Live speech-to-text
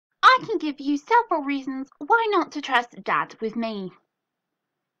I can give you several reasons why not to trust Dad with me.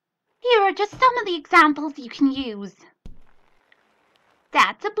 Here are just some of the examples you can use.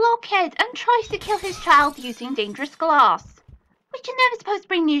 Dad's a blockhead and tries to kill his child using dangerous glass, which you're never supposed to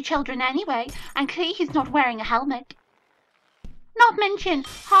bring near children anyway, and clearly he's not wearing a helmet. Not mention,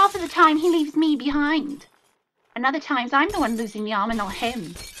 half of the time he leaves me behind, and other times I'm the one losing the arm and not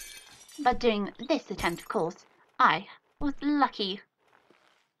him. But during this attempt, of course, I was lucky.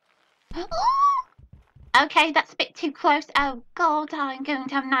 Okay, that's a bit too close. Oh God, I'm going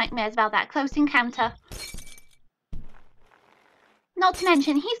to have nightmares about that close encounter. Not to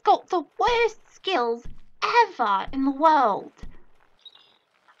mention, he's got the worst skills ever in the world.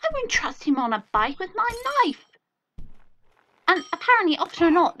 I wouldn't trust him on a bike with my knife. And apparently, often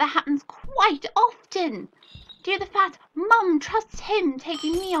or not, that happens quite often, due to the fact Mum trusts him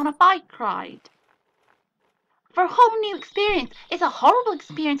taking me on a bike ride. For a whole new experience. It's a horrible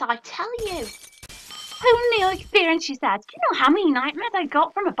experience, I tell you. Whole new experience, she said. Do you know how many nightmares I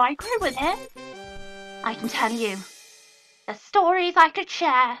got from a bike ride with him? I can tell you. The stories I could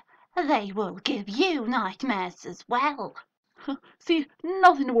share, they will give you nightmares as well. See,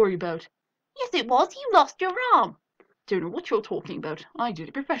 nothing to worry about. Yes, it was. You lost your arm. Don't know what you're talking about. I did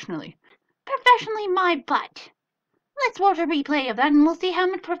it professionally. Professionally, my butt. Let's watch a replay of that and we'll see how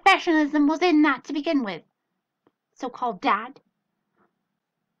much professionalism was in that to begin with. So-called Dad.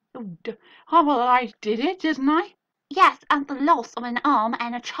 Oh, well, I did it, didn't I? Yes, and the loss of an arm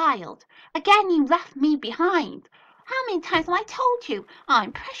and a child. Again, you left me behind. How many times have I told you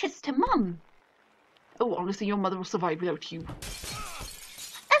I'm precious to Mum? Oh, honestly, your mother will survive without you. And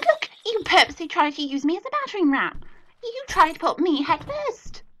look, you purposely tried to use me as a battering ram. You tried to put me head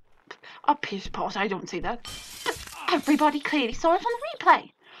first. A piss pot, I don't say that. But everybody clearly saw it on the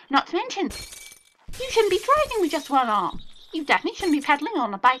replay. Not to mention, you shouldn't be driving with just one arm. You definitely shouldn't be pedaling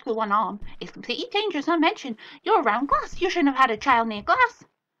on a bike with one arm. It's completely dangerous. Not to mention, you're around glass. You shouldn't have had a child near glass.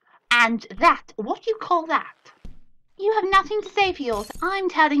 And that, what do you call that? You have nothing to say for yours. I'm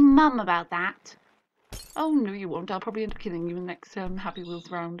telling Mum about that. Oh, no, you won't. I'll probably end up killing you in the next Happy Wheels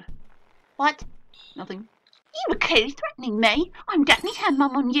round. What? Nothing. You were clearly threatening me. I'm definitely telling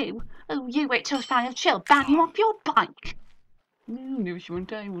Mum on you. Oh, you wait till she'll ban you off your bike. No, she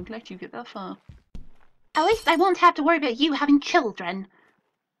won't. I won't let you get that far. At least I won't have to worry about you having children.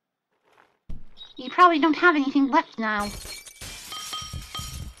 You probably don't have anything left now.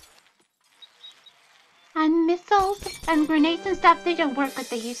 And missiles and grenades and stuff, they don't work like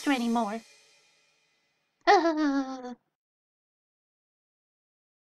they used to anymore.